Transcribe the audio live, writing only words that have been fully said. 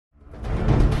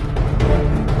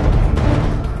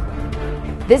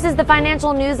This is the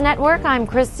Financial News Network. I'm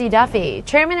Christy Duffy.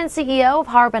 Chairman and CEO of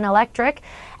Harbin Electric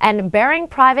and Baring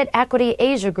Private Equity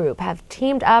Asia Group have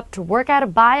teamed up to work out a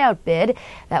buyout bid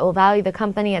that will value the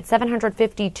company at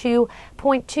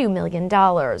 $752.2 million.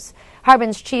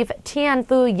 Harbin's chief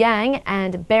Tianfu Yang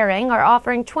and Baring are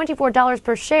offering $24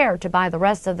 per share to buy the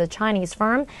rest of the Chinese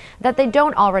firm that they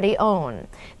don't already own.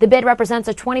 The bid represents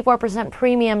a 24%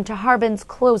 premium to Harbin's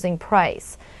closing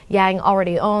price. Yang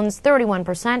already owns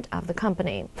 31% of the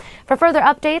company. For further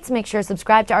updates, make sure to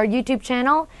subscribe to our YouTube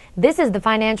channel. This is the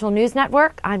Financial News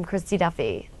Network. I'm Christy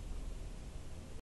Duffy.